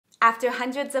After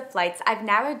hundreds of flights, I've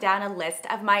narrowed down a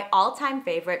list of my all-time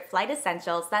favorite flight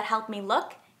essentials that help me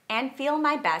look and feel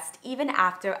my best even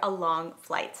after a long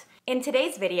flight. In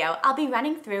today's video, I'll be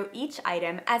running through each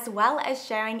item as well as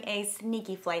sharing a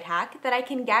sneaky flight hack that I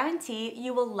can guarantee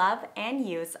you will love and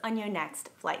use on your next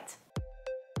flight.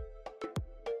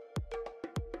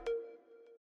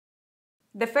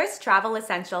 The first travel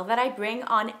essential that I bring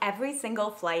on every single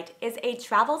flight is a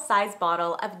travel-size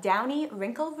bottle of Downy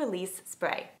Wrinkle Release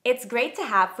Spray. It's great to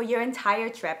have for your entire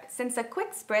trip since a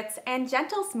quick spritz and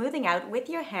gentle smoothing out with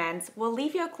your hands will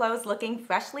leave your clothes looking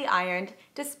freshly ironed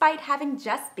despite having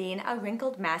just been a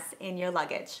wrinkled mess in your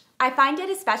luggage. I find it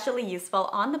especially useful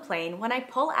on the plane when I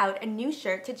pull out a new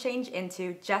shirt to change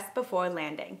into just before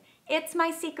landing. It's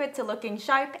my secret to looking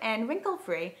sharp and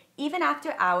wrinkle-free even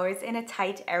after hours in a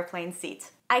tight airplane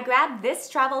seat. I grabbed this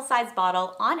travel-size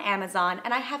bottle on Amazon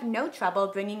and I have no trouble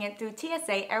bringing it through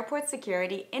TSA airport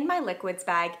security in my liquids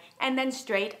bag and then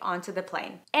straight onto the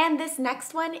plane. And this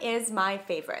next one is my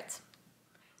favorite.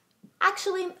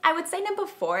 Actually, I would say number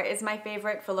 4 is my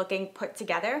favorite for looking put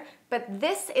together, but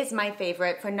this is my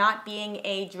favorite for not being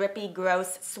a drippy,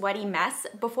 gross, sweaty mess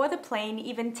before the plane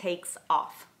even takes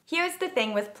off. Here's the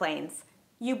thing with planes.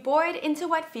 You board into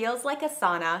what feels like a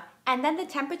sauna, and then the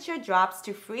temperature drops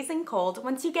to freezing cold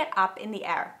once you get up in the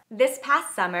air. This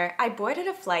past summer, I boarded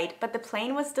a flight, but the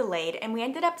plane was delayed and we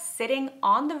ended up sitting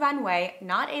on the runway,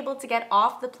 not able to get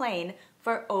off the plane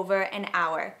for over an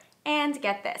hour. And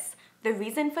get this, the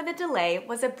reason for the delay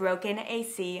was a broken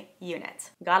AC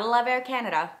unit. Gotta love Air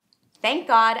Canada. Thank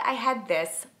God I had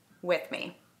this with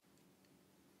me.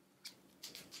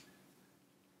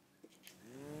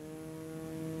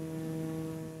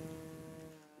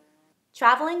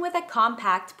 Traveling with a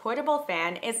compact portable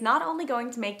fan is not only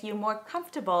going to make you more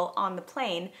comfortable on the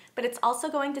plane, but it's also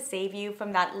going to save you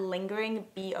from that lingering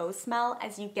BO smell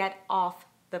as you get off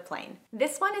the plane.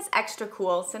 This one is extra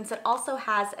cool since it also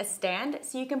has a stand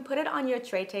so you can put it on your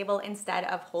tray table instead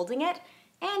of holding it,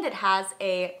 and it has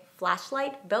a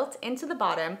flashlight built into the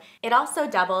bottom. It also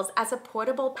doubles as a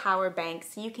portable power bank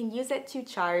so you can use it to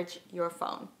charge your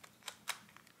phone.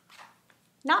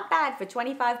 Not bad for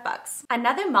 25 bucks.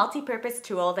 Another multi-purpose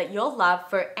tool that you'll love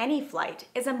for any flight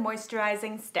is a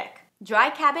moisturizing stick.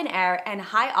 Dry cabin air and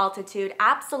high altitude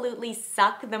absolutely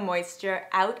suck the moisture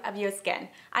out of your skin.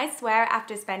 I swear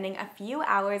after spending a few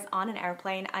hours on an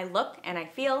airplane, I look and I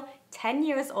feel 10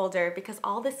 years older because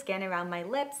all the skin around my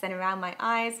lips and around my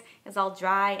eyes is all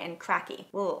dry and cracky.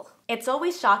 Ugh. It's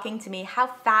always shocking to me how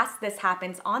fast this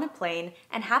happens on a plane,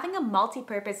 and having a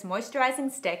multi-purpose moisturizing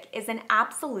stick is an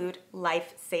absolute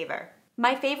lifesaver.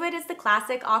 My favorite is the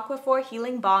classic Aquaphor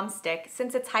Healing Balm Stick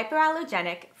since it's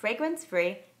hypoallergenic,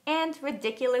 fragrance-free, and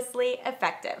ridiculously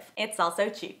effective. It's also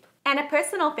cheap. And a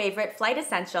personal favorite flight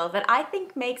essential that I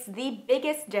think makes the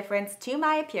biggest difference to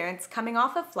my appearance coming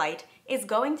off a flight is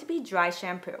going to be dry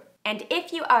shampoo. And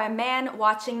if you are a man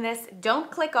watching this, don't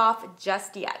click off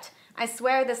just yet. I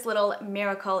swear this little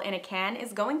miracle in a can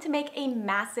is going to make a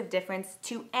massive difference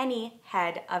to any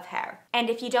head of hair. And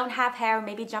if you don't have hair,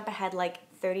 maybe jump ahead like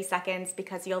 30 seconds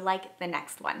because you'll like the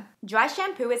next one. Dry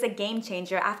shampoo is a game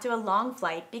changer after a long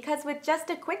flight because with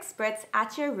just a quick spritz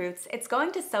at your roots, it's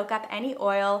going to soak up any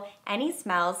oil, any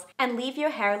smells, and leave your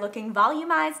hair looking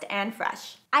volumized and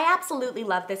fresh. I absolutely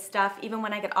love this stuff even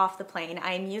when I get off the plane.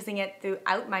 I am using it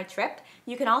throughout my trip.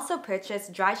 You can also purchase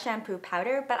dry shampoo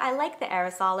powder, but I like the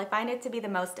aerosol. I find it to be the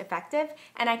most effective,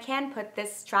 and I can put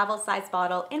this travel-size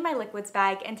bottle in my liquids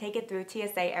bag and take it through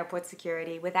TSA airport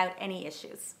security without any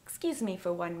issues. Excuse me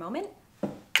for one moment.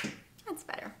 That's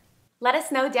better. Let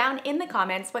us know down in the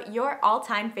comments what your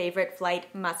all-time favorite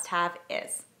flight must-have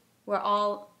is. We're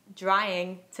all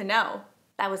drying to know.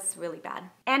 That was really bad.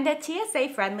 And a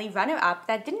TSA-friendly runner-up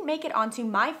that didn't make it onto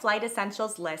my flight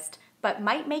essentials list, but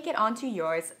might make it onto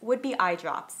yours, would be eye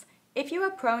drops. If you are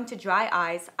prone to dry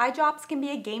eyes, eye drops can be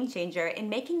a game changer in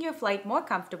making your flight more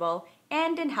comfortable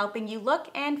and in helping you look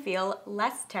and feel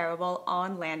less terrible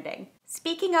on landing.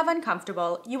 Speaking of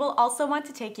uncomfortable, you will also want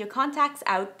to take your contacts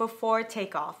out before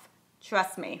takeoff.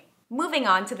 Trust me. Moving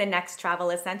on to the next travel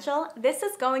essential, this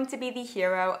is going to be the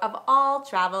hero of all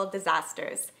travel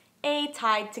disasters. A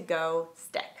Tide to Go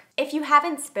stick. If you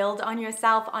haven't spilled on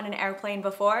yourself on an airplane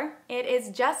before, it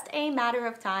is just a matter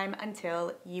of time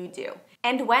until you do.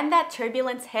 And when that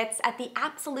turbulence hits at the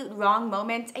absolute wrong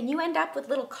moment and you end up with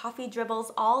little coffee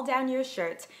dribbles all down your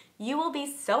shirt, you will be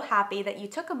so happy that you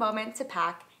took a moment to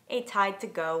pack a Tide to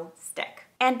Go stick.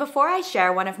 And before I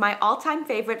share one of my all-time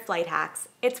favorite flight hacks,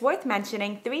 it's worth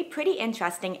mentioning 3 pretty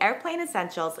interesting airplane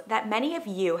essentials that many of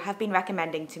you have been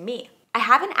recommending to me. I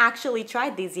haven't actually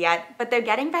tried these yet, but they're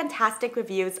getting fantastic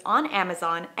reviews on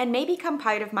Amazon and may become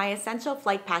part of my essential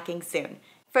flight packing soon.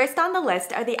 First on the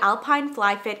list are the Alpine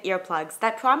FlyFit earplugs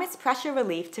that promise pressure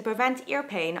relief to prevent ear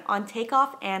pain on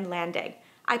takeoff and landing.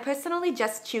 I personally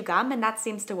just chew gum and that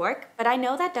seems to work, but I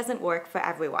know that doesn't work for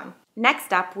everyone.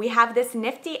 Next up, we have this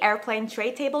nifty airplane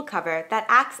tray table cover that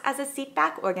acts as a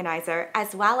seatback organizer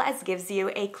as well as gives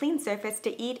you a clean surface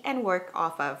to eat and work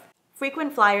off of.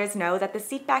 Frequent flyers know that the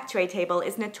seatback tray table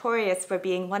is notorious for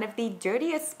being one of the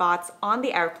dirtiest spots on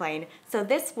the airplane, so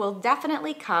this will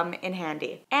definitely come in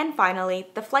handy. And finally,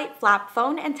 the flight flap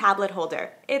phone and tablet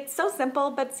holder. It's so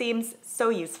simple but seems so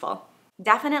useful.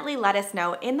 Definitely let us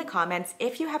know in the comments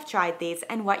if you have tried these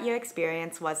and what your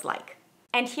experience was like.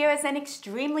 And here is an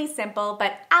extremely simple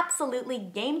but absolutely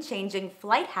game-changing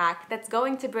flight hack that's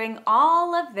going to bring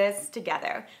all of this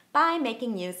together by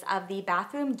making use of the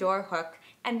bathroom door hook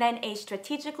and then a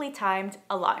strategically timed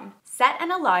alarm. Set an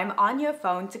alarm on your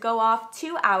phone to go off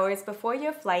 2 hours before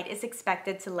your flight is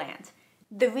expected to land.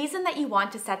 The reason that you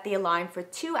want to set the alarm for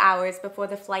 2 hours before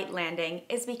the flight landing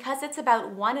is because it's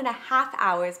about 1.5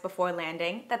 hours before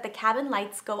landing that the cabin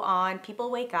lights go on, people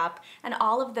wake up, and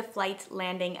all of the flight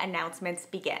landing announcements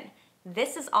begin.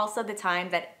 This is also the time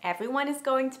that everyone is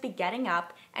going to be getting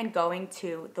up and going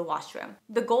to the washroom.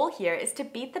 The goal here is to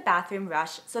beat the bathroom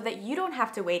rush so that you don't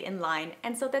have to wait in line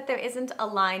and so that there isn't a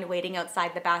line waiting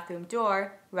outside the bathroom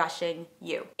door rushing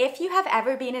you. If you have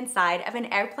ever been inside of an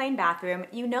airplane bathroom,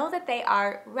 you know that they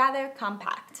are rather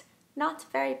compact,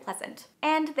 not very pleasant,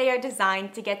 and they are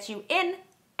designed to get you in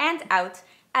and out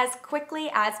as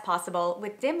quickly as possible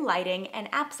with dim lighting and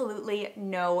absolutely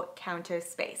no counter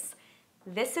space.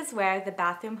 This is where the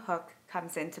bathroom hook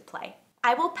comes into play.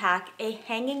 I will pack a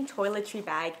hanging toiletry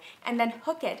bag and then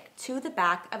hook it to the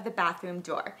back of the bathroom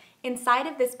door. Inside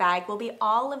of this bag will be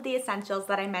all of the essentials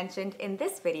that I mentioned in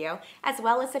this video, as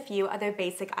well as a few other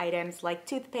basic items like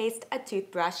toothpaste, a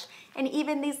toothbrush, and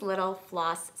even these little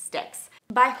floss sticks.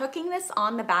 By hooking this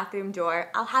on the bathroom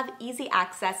door, I'll have easy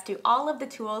access to all of the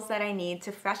tools that I need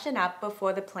to freshen up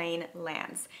before the plane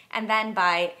lands. And then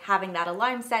by having that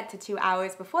alarm set to 2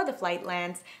 hours before the flight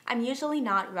lands, I'm usually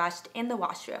not rushed in the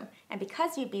washroom. And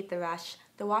because you beat the rush,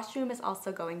 the washroom is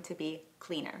also going to be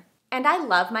cleaner. And I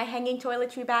love my hanging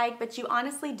toiletry bag, but you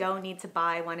honestly don't need to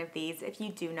buy one of these if you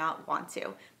do not want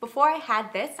to. Before I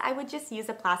had this, I would just use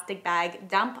a plastic bag,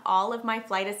 dump all of my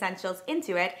flight essentials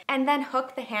into it, and then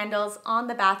hook the handles on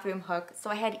the bathroom hook so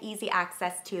I had easy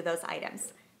access to those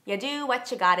items. You do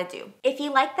what you gotta do. If you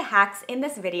like the hacks in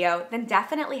this video, then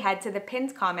definitely head to the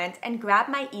pinned comment and grab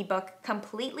my ebook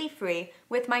completely free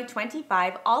with my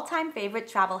 25 all-time favorite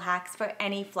travel hacks for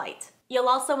any flight. You'll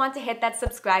also want to hit that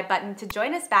subscribe button to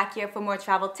join us back here for more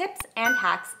travel tips and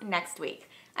hacks next week.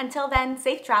 Until then,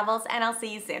 safe travels and I'll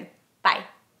see you soon. Bye.